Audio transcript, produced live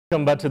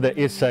Welcome back to the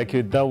East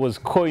Circuit. That was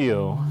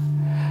Kuiyu.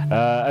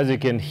 As you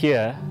can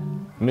hear,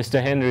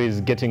 Mr. Henry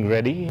is getting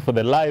ready for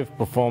the live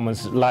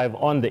performance live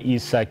on the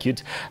East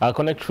Circuit.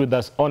 Connect with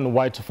us on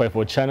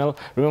Y254 channel.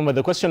 Remember,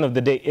 the question of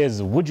the day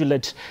is, would you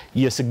let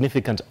your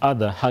significant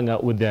other hang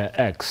out with their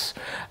ex?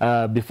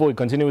 Before we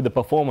continue with the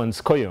performance,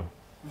 Kuiyu.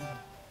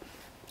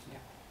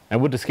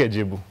 And what is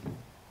Jibu?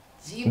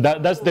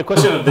 That's the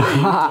question of the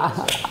day.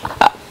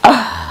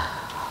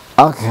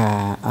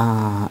 Okay,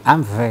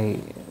 I'm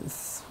very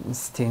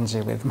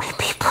stingy with my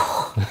people.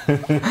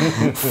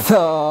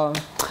 So,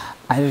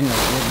 I don't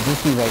know,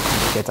 this is very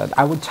complicated.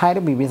 I would try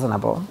to be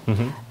reasonable.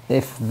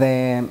 If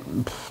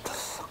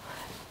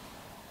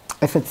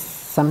it's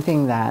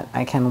something that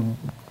I can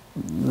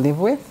live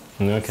with,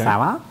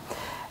 sawa.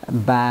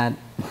 But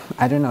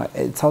I don't know,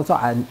 it's also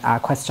a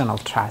question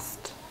of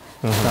trust.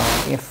 So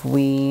if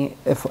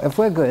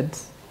we're good,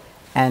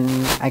 and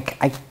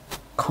I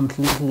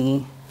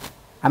completely,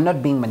 I'm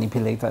not being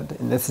manipulated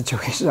in this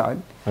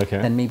situation,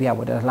 then maybe I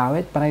would allow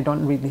it, but I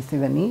don't really see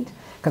the need.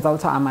 Because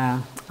also I'm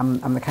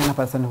the kind of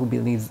person who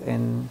believes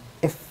in,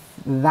 if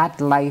that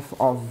life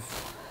or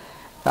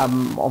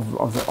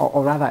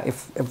rather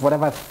if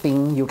whatever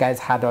thing you guys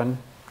had on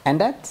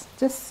ended,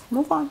 just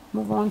move on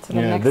to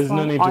the next one. There's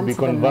no need to be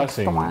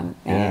conversing.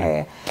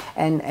 And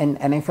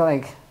I feel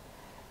like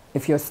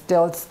if you're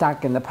still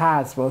stuck in the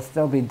past, we'll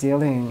still be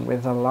dealing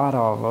with a lot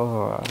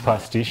of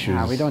past issues.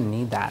 We don't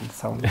need that.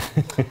 So,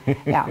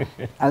 yeah,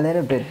 a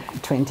little bit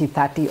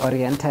 2030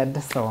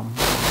 oriented. So,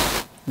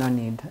 no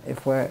need.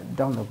 If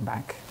don't look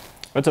back.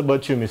 What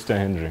about you, Mr.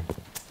 Henry?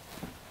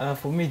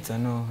 For me, it's a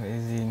no.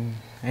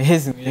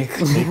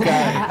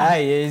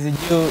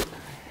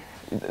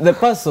 The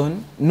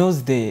person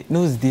knows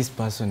this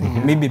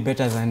person maybe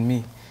better than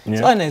me.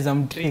 So as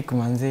I'm trick,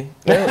 manze.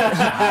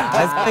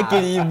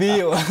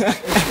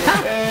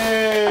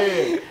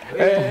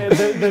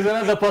 There's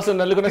another person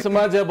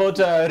about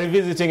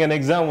revisiting an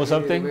exam or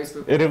something.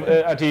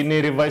 At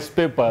revise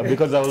paper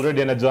because I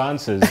already know the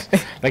answers.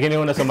 Like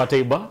anyone has a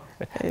mateba,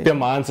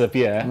 my answer,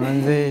 Pierre.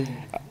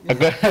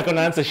 I can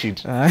answer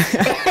sheet.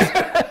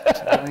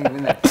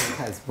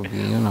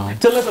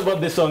 Tell us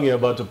about the song you're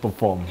about to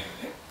perform.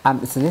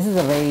 So this is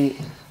a very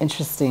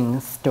interesting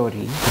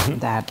story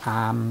that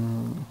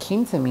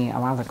came to me a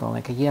while ago,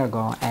 like a year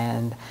ago,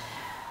 and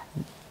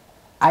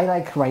I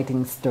like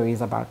writing stories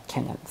about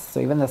Kenyans.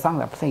 So even the song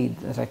that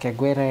played, like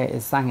Aguirre,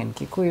 is sung in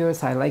Kikuyu.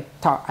 So I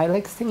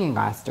like singing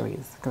our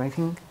stories because I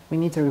think we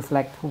need to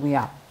reflect who we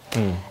are,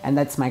 and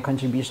that's my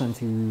contribution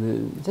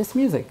to just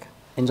music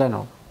in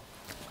general.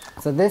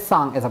 So this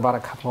song is about a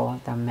couple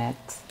that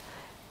met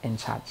in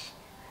church.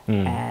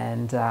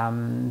 And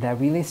they're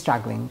really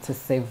struggling to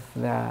save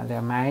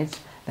their marriage.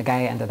 The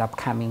guy ended up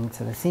coming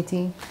to the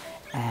city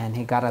and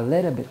he got a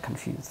little bit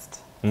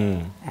confused.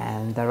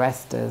 And the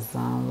rest is,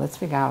 let's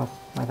figure out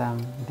whether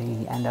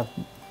they end up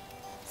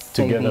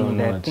saving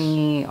their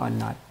thingy or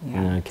not.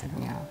 Yeah,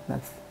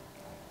 that's.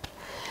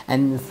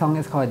 And the song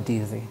is called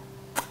Dizzy.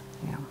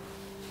 Yeah.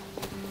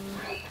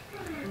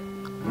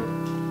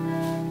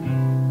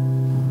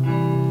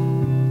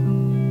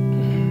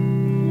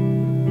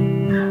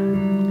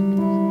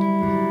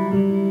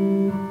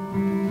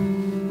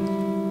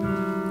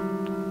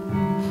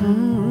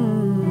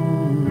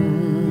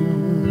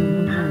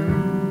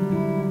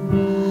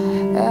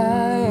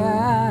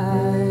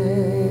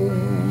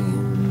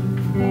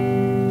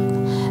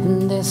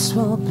 This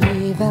will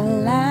be the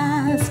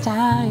last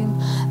time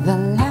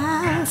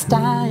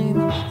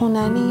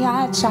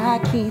unaniacha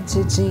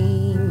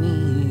kijijini.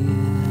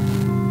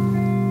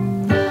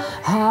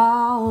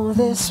 Oh,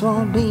 this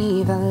will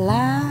be the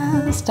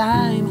last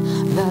time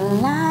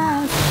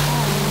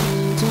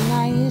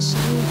tunaishi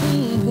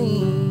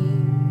hivi.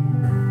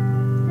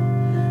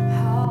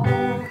 Oh,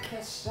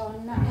 kesho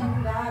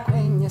naenda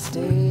kwenye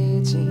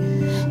stage,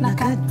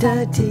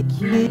 nakata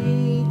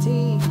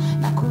tikiti,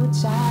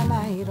 nakuja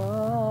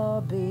Nairobi.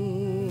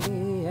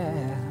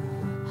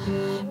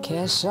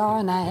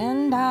 Kesho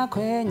naenda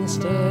kwenye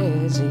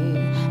stage,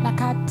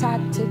 nakata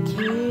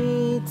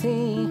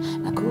tikiti,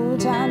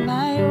 nakuja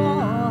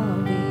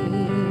Nairobi.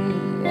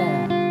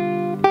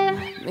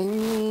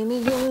 Mimi ni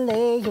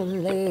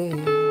yule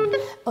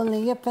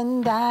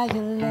uliyependa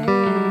yule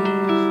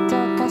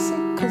toka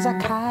siku za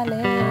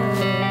kale.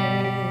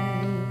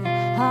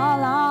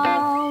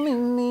 Hello,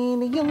 mimi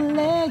ni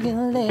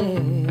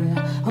yule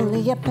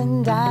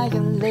uliyependa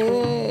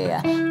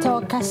yule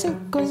toka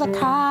siku za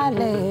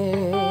kale.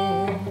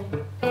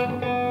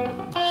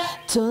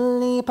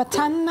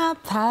 Tulipatana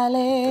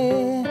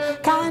pale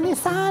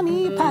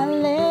kanisani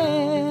pale,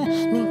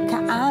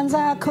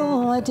 nikaanza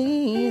kuwa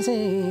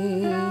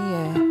dizzy.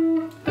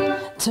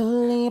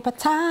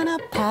 Tulipatana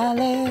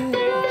pale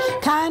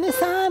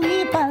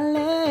kanisani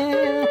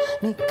pale,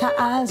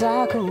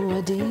 nikaanza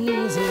kuwa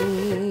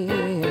dizzy.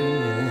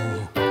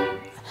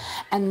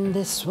 And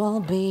this will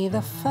be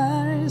the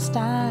first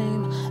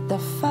time,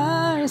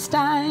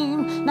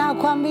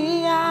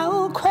 nakwambia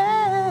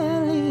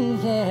ukweli,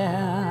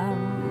 yeah.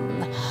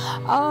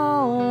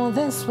 Oh,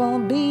 this will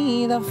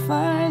be the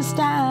first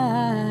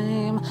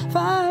time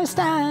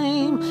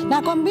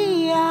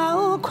nakwambia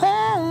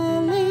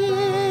ukweli.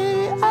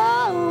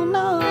 Oh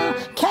no,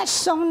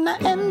 kesho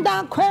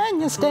naenda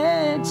kwenye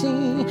stage,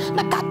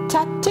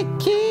 nakata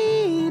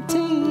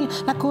tikiti,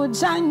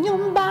 nakuja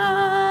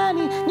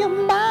nyumbani,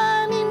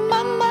 nyumbani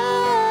mama.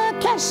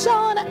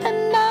 Kesho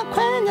naenda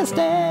kwenye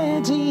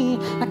stage,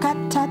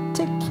 nakata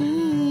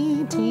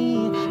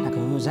tikiti,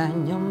 nakuja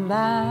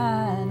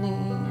nyumbani.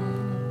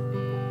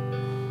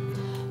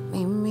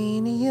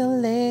 Mimi ni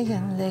yule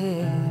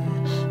yule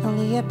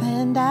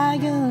uliyependa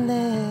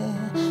yule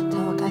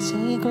toka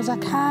siku za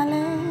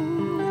kale.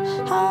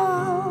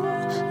 Oh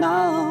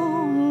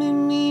no,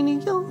 mimi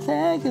ni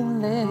yule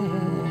yule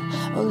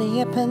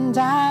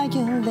uliyependa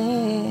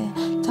yule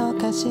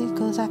toka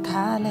siku za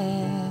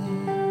kale.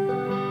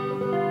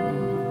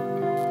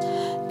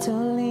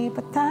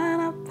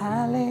 Tulipatana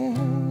pale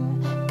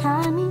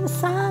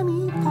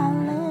kanisani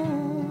pale,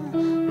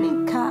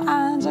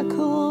 nikaanza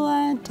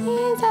kuwa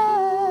DJ.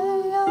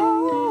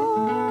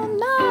 Oh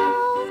no,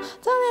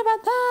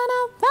 tulipatana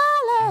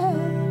pale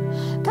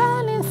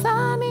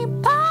kanisani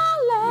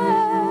pale,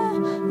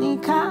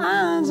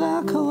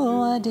 nikaanza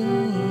kuwa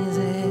DJ.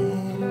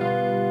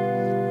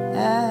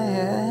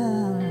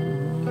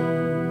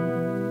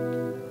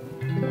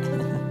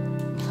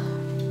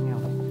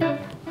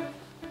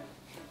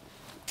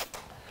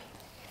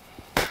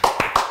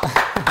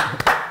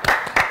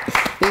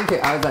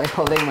 I was like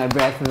holding my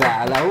breath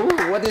there. Like,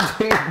 ooh, what did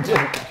you do?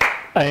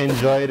 I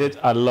enjoyed it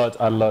a lot.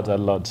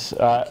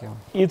 Thank you.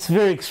 It's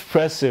very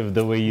expressive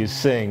the way you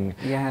sing,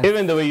 yes.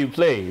 Even the way you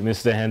play,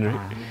 Mr. Henry.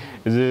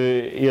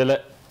 You're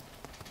like,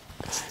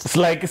 it's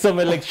like some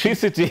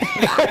electricity.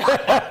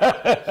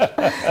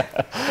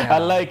 I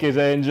like it.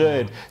 I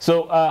enjoy it.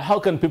 So, how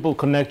can people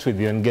connect with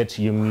you and get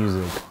your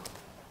music?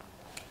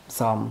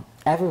 So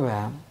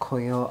everywhere,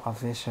 Kuiyu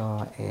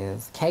official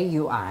is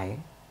Kuiyu.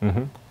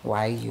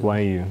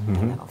 Y254 and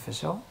then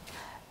official.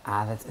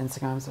 That's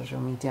Instagram, social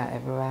media,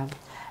 everywhere.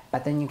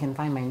 But then you can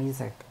find my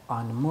music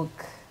on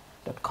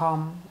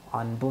mook.com,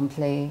 on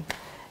Boomplay.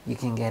 You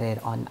can get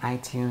it on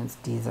iTunes,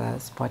 Deezer,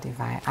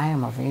 Spotify. I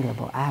am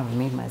available. I have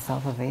made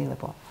myself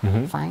available.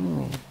 Find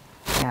me.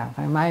 Yeah,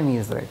 find my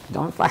music.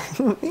 Don't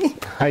find me.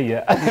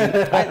 Yeah.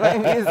 Find my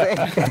music.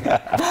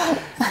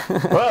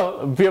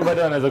 Well, pia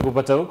bado anaweza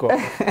kupata huko.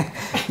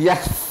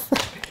 Yes.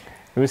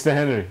 Mr.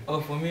 Henry. Oh,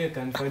 for me, you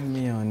can find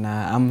me on,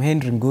 I'm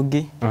Henry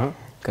Ngugi. You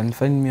can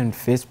find me on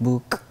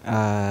Facebook,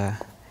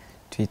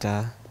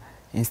 Twitter,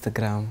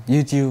 Instagram,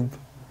 YouTube,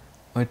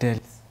 what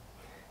else?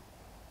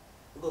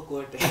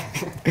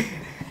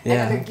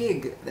 Yeah. And the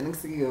gig, the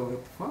next gig you'll be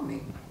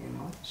performing, you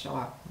know, show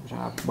up.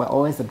 We're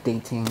always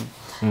updating.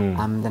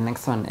 The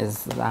next one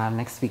is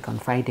next week on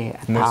Friday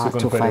at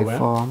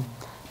part254.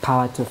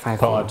 Part254.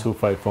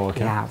 Part254,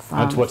 okay. Yeah,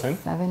 at what time?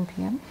 7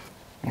 p.m.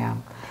 Yeah.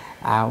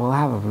 We'll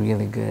have a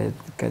really good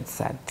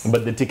set.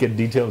 But the ticket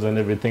details and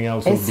everything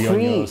else will be free.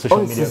 on your social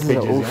media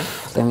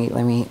pages, yeah?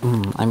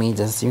 Let me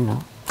just, you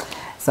know.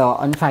 So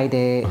on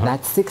Friday,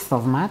 that 6th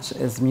of March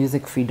is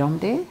Music Freedom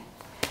Day.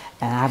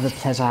 And I have the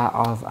pleasure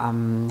of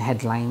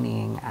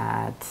headlining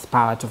at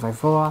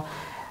Part254.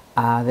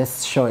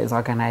 This show is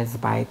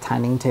organized by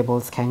Turning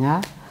Tables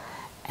Kenya.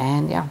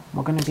 And yeah,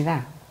 we're going to be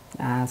there.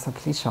 So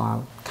please show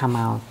up, come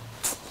out.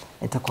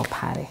 It's a cool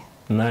party.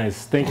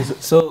 Nice, thank you.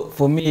 So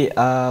for me,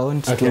 I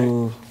want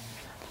to,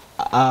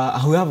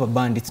 we have a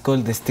band, it's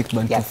called the Stick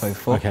Band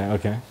 254.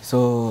 Okay.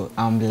 So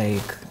I'm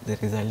like, there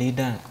is a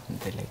leader,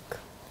 the next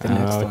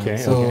one.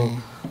 So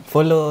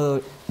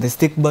follow the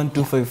Stick Band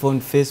 254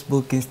 on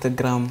Facebook,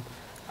 Instagram,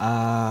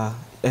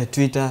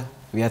 Twitter,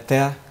 we are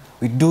there.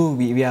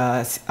 We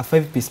are a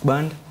 5-piece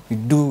band.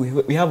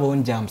 We have our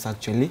own jams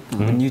actually.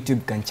 On YouTube,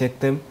 you can check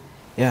them.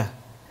 Yeah.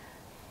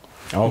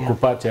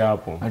 Wakupate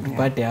hapo.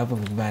 Wakupate hapo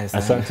vibaya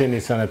sana.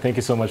 Asanteni sana. Thank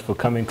you so much for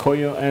coming,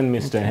 Kuiyu and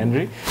Mr.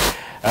 Henry.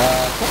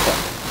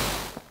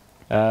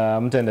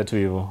 Mtenda tu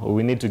hivyo.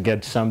 We need to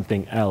get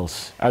something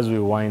else as we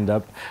wind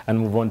up and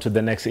move on to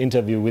the next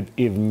interview with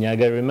Eve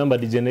Nyaga. Remember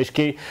DJ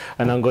Neshke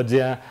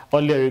anangojea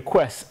all your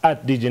requests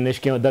at DJ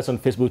Neshke. That's on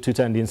Facebook,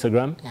 Twitter and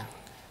Instagram. Yeah.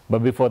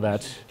 But before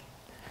that,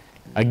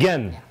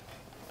 again,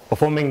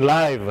 performing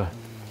live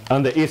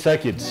on the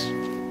E-Circuit,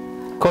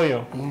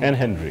 Kuiyu and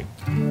Henry.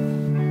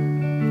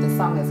 This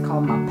song is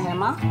called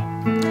Mapema,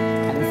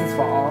 and this is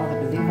for all the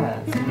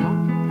believers, you know.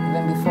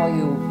 Even before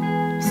you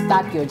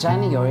start your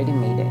journey, you already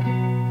made it.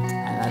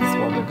 And that's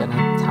what we're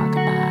gonna talk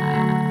about.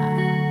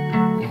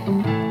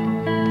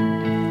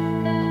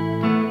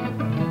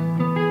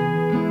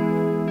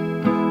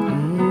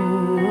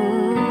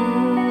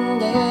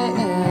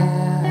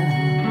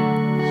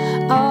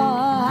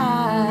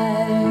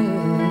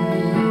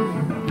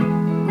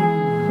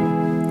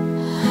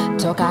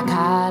 Toka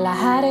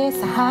Kalahari,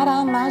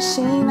 Sahara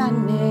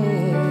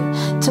mashinani,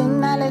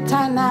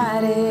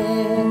 tunaletanare,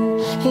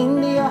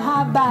 hindi yo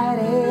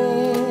habari,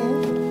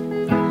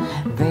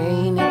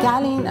 bei ni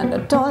ghali na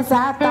ndoto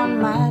za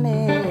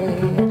thamani,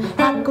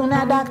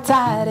 hakuna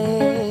daktari,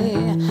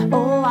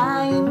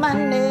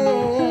 imani,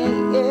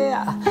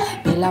 yeah.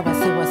 Bila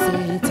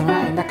wasiwasi,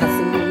 tunaenda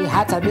kasi,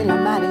 hata hata bila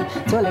mali.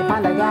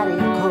 Tulipanda gari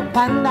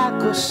kupanda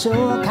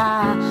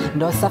kushuka,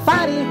 ndo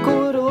safari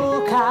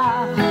kuruka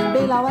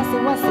bila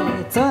wasiwasi,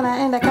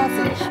 tunaenda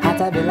kasi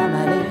hata bila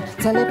mali.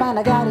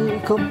 Tulipanda gari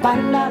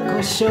kupanda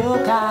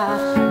kushuka,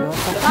 ndo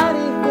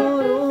safari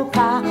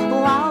kuruka.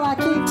 Wao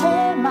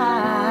wakitema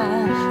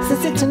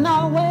sisi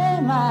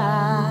tunawema,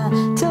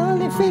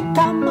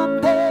 tulifika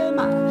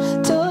mapema,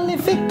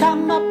 tulifika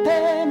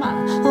mapema.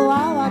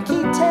 Wao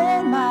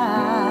wakitema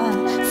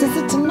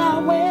sisi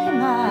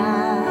tunawema,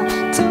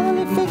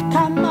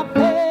 tulifika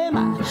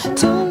mapema,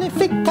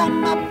 tulifika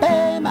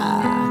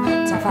mapema.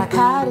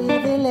 Tafakari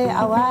vile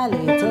awali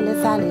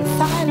tulisali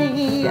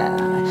sali,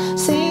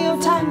 si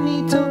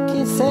utani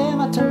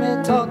tukisema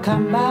tumetoka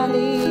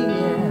mbali.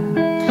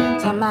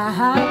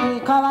 Samahani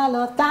kwa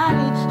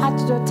walodhani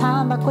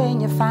hatutotamba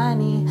kwenye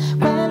fani,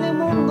 kweli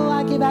Mungu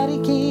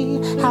akibariki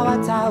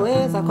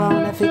hawataweza kwa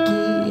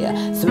unafiki.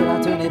 Sura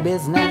tu ni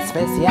business,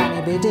 face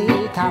yani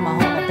bidii, kama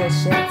huna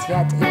patience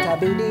yet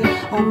itabidi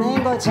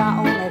umengoja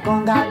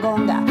umegonga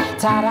gonga,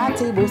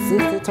 taratibu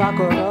sisi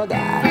twakoroga.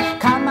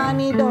 Kama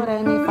ni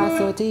dore ni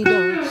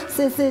fasotido,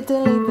 sisi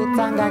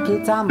tulipitanga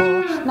kitambo,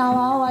 na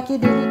wao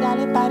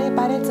wakidilidali pare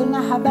pare.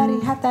 Tuna habari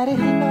hatari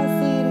hindo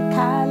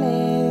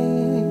sirikale.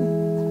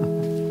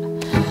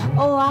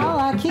 Wao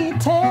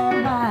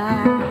wakitema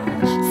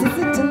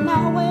sisi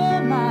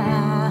tunawema,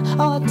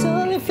 oh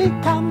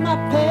tulifika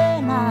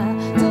mapema,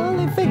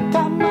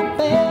 tulifika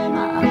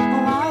mapema.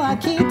 Wao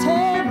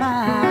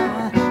wakitema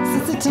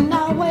sisi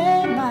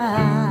tunawema,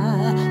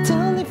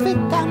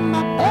 tulifika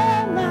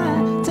mapema,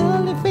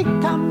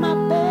 tulifika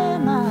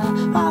mapema.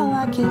 Wao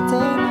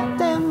wakitema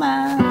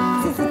tema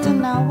sisi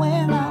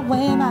tunawema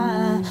wema,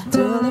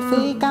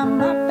 tulifika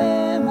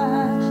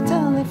mapema,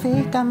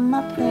 tulifika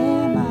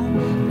mapema.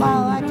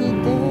 Wao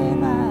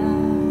wakitema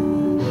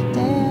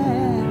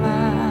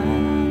tema,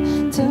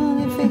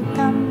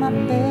 tulifika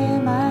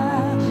mapema.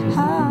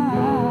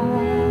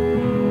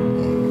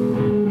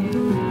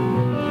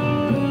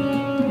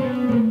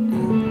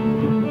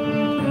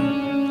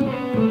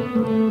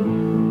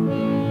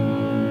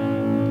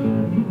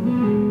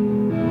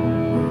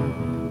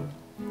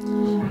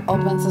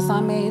 Open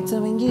sesame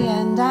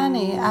tuingie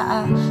ndani,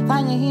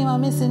 fanya hima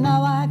misi na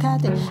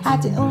wakati,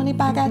 ati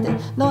unipakate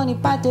ndo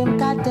nipate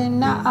mkate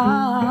na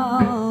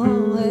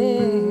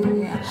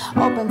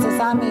Open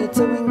sesame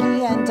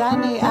tuingie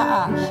ndani,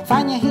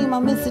 fanya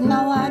hima misi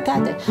na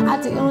wakati,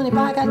 ati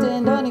unipakate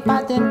ndo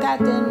nipate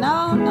mkate.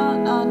 No, no,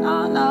 no,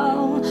 no,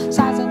 no.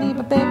 Sasa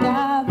nipe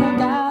bega,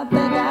 bega,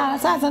 bega.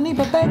 Sasa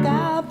nipe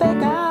bega,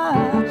 bega.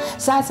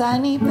 Sasa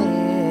nipe,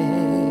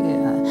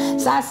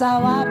 sasa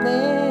wape,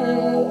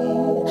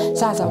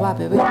 sasa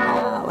wape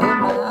wema,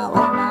 wema,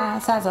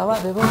 wema. Sasa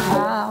wape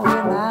wema,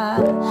 wema.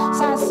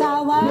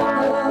 Sasa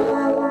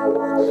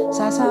wape,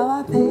 sasa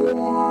wape.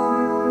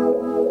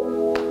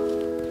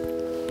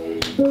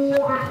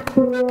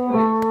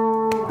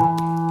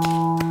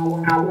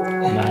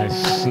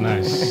 Nice,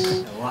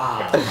 nice.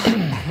 Wow.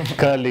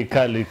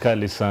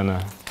 Kali sana.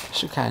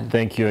 Shukran.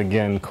 Thank you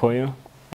again, Kuiyu.